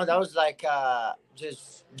it, That was like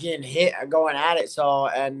just getting hit and going at it. So,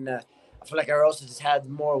 and I feel like Erosa just had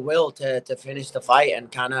more will to finish the fight and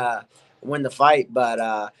kind of win the fight. But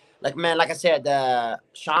like I said,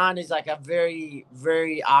 Sean is like a very,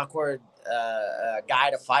 very awkward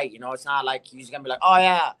guy to fight. It's not like he's gonna be like, oh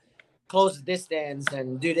yeah, close the distance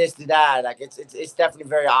and do this, do that. Like it's definitely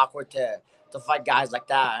very awkward to fight guys like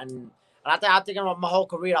that. And I think my whole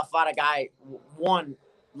career I fought a guy one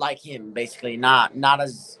like him, basically not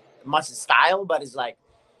as much as style, but it's like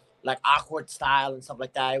awkward style and stuff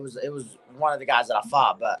like that. It was one of the guys that I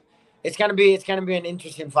fought, but it's gonna be an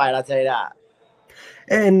interesting fight, I'll tell you that.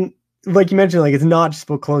 And like you mentioned, like, it's not just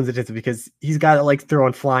about closing the distance, because he's got to like throw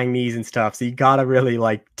on flying knees and stuff. So you got to really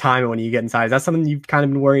like time it when you get inside. Is that something you've kind of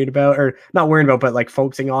been worried about, or not worried about, but like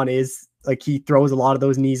focusing on? Is like he throws a lot of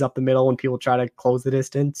those knees up the middle when people try to close the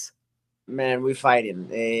distance? Man, we fighting.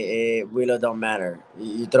 It really don't matter.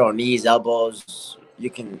 You throw knees, elbows. You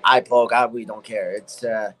can eye poke. I really don't care. It's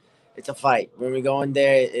a fight. When we go in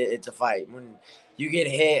there, it's a fight. When you get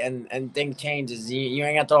hit and things changes, you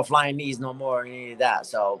ain't gonna throw flying knees no more. You need that.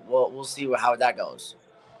 So we'll see how that goes.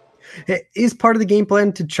 Is part of the game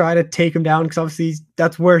plan to try to take him down? Because obviously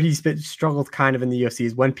that's where he's struggled kind of in the UFC,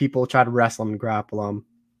 is when people try to wrestle him and grapple him.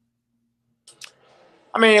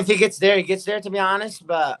 I mean, if he gets there, he gets there, to be honest.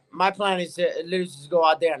 But my plan is to literally just go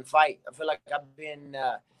out there and fight. I feel like I've been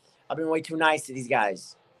way too nice to these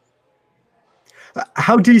guys.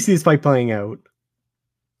 How do you see this fight playing out?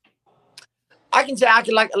 I can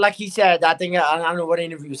like he said. I think I don't know what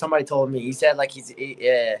interview somebody told me. He said like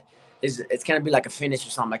it's gonna be like a finish or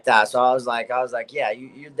something like that. So I was like, yeah,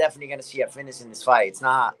 you're definitely gonna see a finish in this fight. It's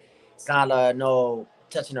not no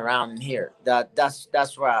touching around in here.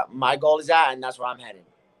 That's where my goal is at, and that's where I'm headed.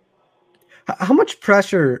 How much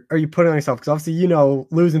pressure are you putting on yourself? Because obviously,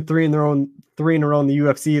 losing 3 in a row in the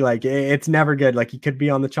UFC, like, it's never good. Like, you could be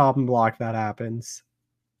on the chopping block if that happens.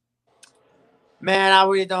 Man, I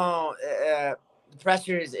really don't. The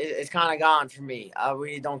pressure is kind of gone for me. I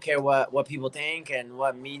really don't care what people think and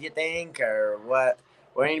what media think or what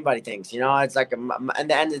anybody thinks. It's like at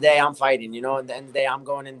the end of the day, I'm fighting. At the end of the day, I'm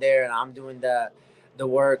going in there and I'm doing the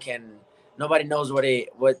work, and nobody knows what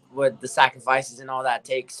the sacrifices and all that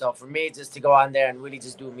takes. So for me, just to go on there and really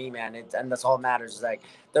just do me, man, and that's all that matters. Like,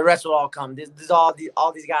 the rest will all come. This all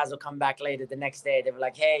these guys will come back later the next day. They'll be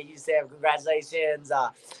like, hey, you said congratulations.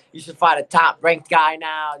 You should fight a top ranked guy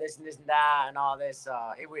now. This and that and all this.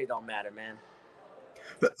 It really don't matter, man.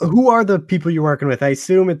 Who are the people you're working with? I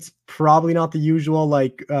assume it's probably not the usual,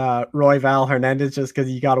 like Royval Hernandez, just because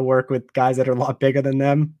you got to work with guys that are a lot bigger than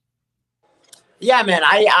them. Yeah, man.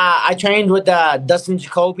 I trained with Dustin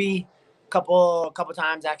Jacoby a couple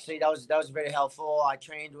times, actually. That was very helpful. I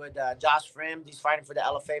trained with Josh Frim. He's fighting for the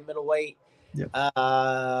LFA middleweight. Yep.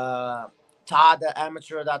 Todd, the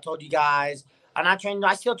amateur that I told you guys. And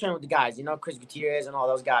I still train with the guys, Chris Gutierrez and all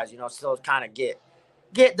those guys, still kind of get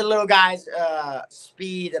get the little guys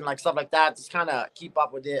speed and like stuff like that. Just kind of keep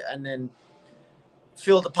up with it, and then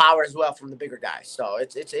feel the power as well from the bigger guys. So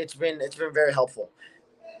it's been very helpful.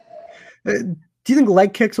 Do you think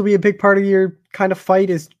leg kicks will be a big part of your kind of fight?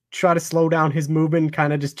 Is try to slow down his movement,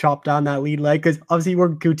 kind of just chop down that lead leg? Because obviously you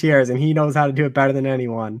work with Gutierrez and he knows how to do it better than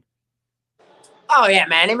anyone. Oh yeah,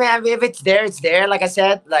 man. I mean, if it's there, it's there. Like I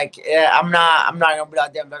said, like I'm not gonna be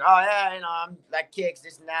out there like, oh yeah, I'm like kicks,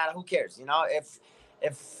 this and that. Who cares?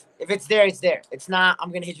 If it's there, it's there. It's not,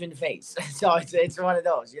 I'm gonna hit you in the face. So it's one of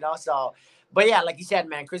those, So, but yeah, like you said,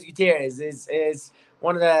 man, Chris Gutierrez is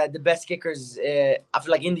one of the best kickers. I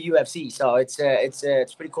feel like in the UFC. So it's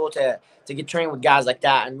pretty cool to get trained with guys like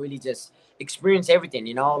that and really just experience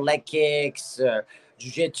everything. Leg kicks.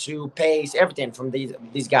 Jiu-jitsu, pace, everything from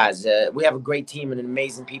these guys. We have a great team and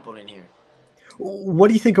amazing people in here. What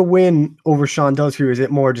do you think a win over Sean does for you? Is it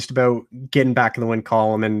more just about getting back in the win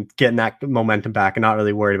column and getting that momentum back and not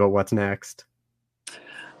really worried about what's next?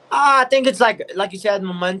 I think it's like you said,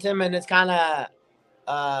 momentum, and it's kind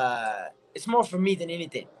of it's more for me than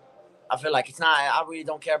anything. I feel like it's not. I really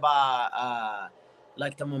don't care about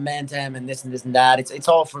like the momentum and this and that. It's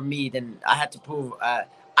all for me. Then I have to prove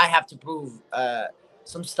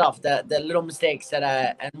some stuff, the little mistakes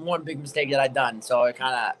and one big mistake that I done. So it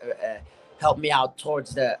kind of helped me out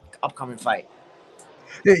towards the upcoming fight.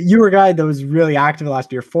 You were a guy that was really active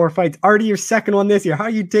last year. 4 fights. Already your second one this year. How are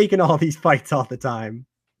you taking all these fights all the time?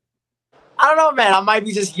 I don't know, man. I might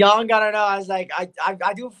be just young. I don't know. I was like,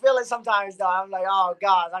 I do feel it sometimes though. I'm like, oh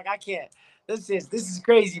God, like I can't. This is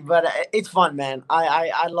crazy, but it's fun, man.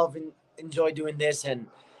 I love and enjoy doing this, and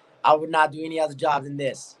I would not do any other job than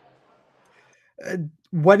this.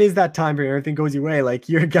 What is that time frame? Everything goes your way. Like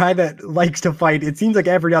you're a guy that likes to fight. It seems like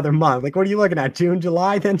every other month. Like what are you looking at? June,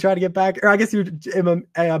 July, then try to get back? Or I guess you're in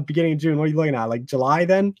beginning of June. What are you looking at? Like July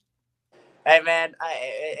then? Hey man,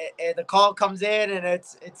 the call comes in and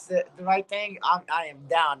it's the right thing. I am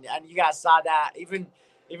down, and you guys saw that. Even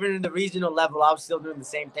in the regional level, I was still doing the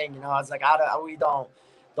same thing. I was like, I really don't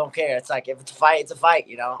care. It's like if it's a fight, it's a fight.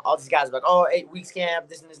 All these guys are like, oh, 8 weeks camp,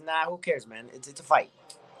 this and that. Who cares, man? It's a fight.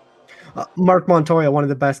 Mark Montoya, one of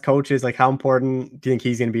the best coaches, like how important do you think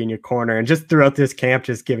he's going to be in your corner and just throughout this camp,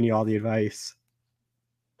 just giving you all the advice?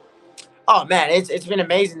 Oh man, it's been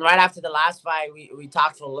amazing. Right after the last fight, we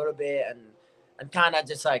talked for a little bit and kind of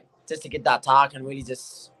just to get that talk and really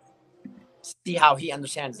just see how he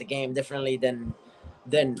understands the game differently than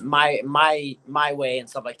my way and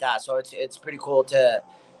stuff like that. So it's pretty cool to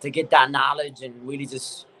get that knowledge and really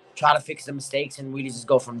just try to fix the mistakes and really just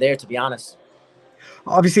go from there, to be honest.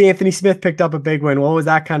 Obviously, Anthony Smith picked up a big win. What was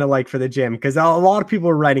that kind of like for the gym? Because a lot of people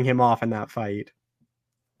were writing him off in that fight.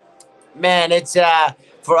 Man, it's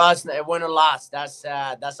for us, win or loss. That's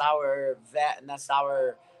our vet, and that's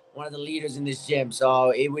one of the leaders in this gym.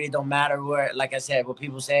 So it really don't matter like I said, what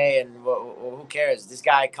people say, and who cares. This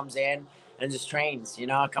guy comes in and just trains.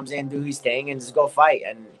 Comes in, do his thing, and just go fight.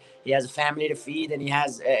 And he has a family to feed, and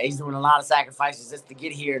he's doing a lot of sacrifices just to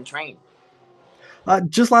get here and train.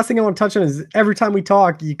 Just last thing I want to touch on is every time we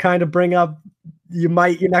talk, you kind of bring up your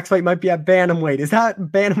next fight might be at bantamweight. Is that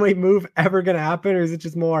bantamweight move ever going to happen, or is it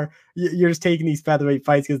just more you're just taking these featherweight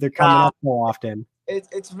fights because they're coming up more often?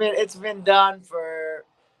 It's been done for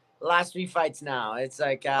the last 3 fights now. It's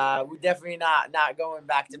like we're definitely not going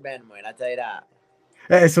back to bantamweight. I tell you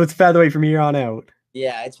that. So it's featherweight from here on out.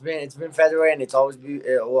 Yeah, it's been featherweight, and it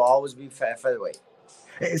will always be featherweight.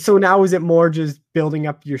 So now is it more just building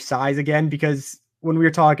up your size again? Because when we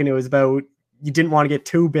were talking, it was about you didn't want to get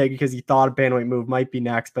too big because you thought a bantamweight move might be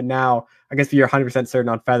next. But now, I guess you're 100% certain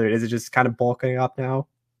on featherweight. Is it just kind of bulking up now?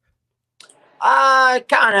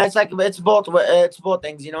 Kind of. It's like it's both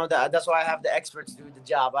things. That's why I have the experts do the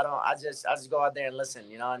job. I just go out there and listen.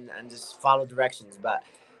 And just follow directions. But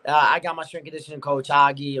I got my strength conditioning coach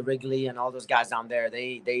Augie, Wrigley, and all those guys down there.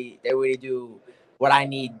 They really do what I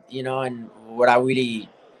need. And what I really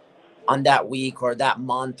on that week or that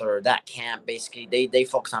month or that camp. Basically, they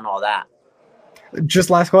focus on all that. Just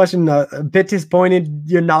last question. A bit disappointed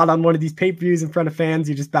you're not on one of these pay-per-views in front of fans.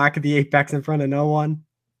 You're just back at the Apex in front of no one.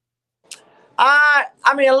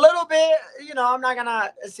 I mean, a little bit. I'm not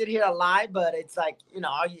gonna sit here and lie, but it's like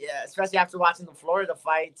especially after watching the Florida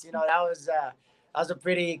fights. That was a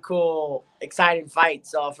pretty cool, exciting fight.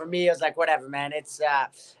 So for me, it was like whatever, man. It's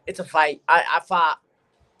a fight. I fought.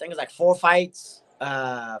 I think it was like 4 fights.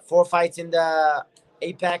 4 fights in the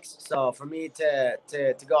Apex. So for me to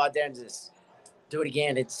go out there and just do it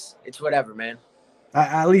again, it's whatever, man.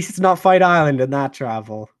 At least it's not Fight Island and that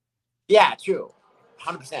travel. Yeah, true.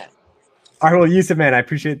 100%. All right, well, Youssef, man, I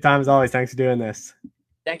appreciate the time as always. Thanks for doing this.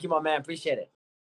 Thank you, my man. Appreciate it.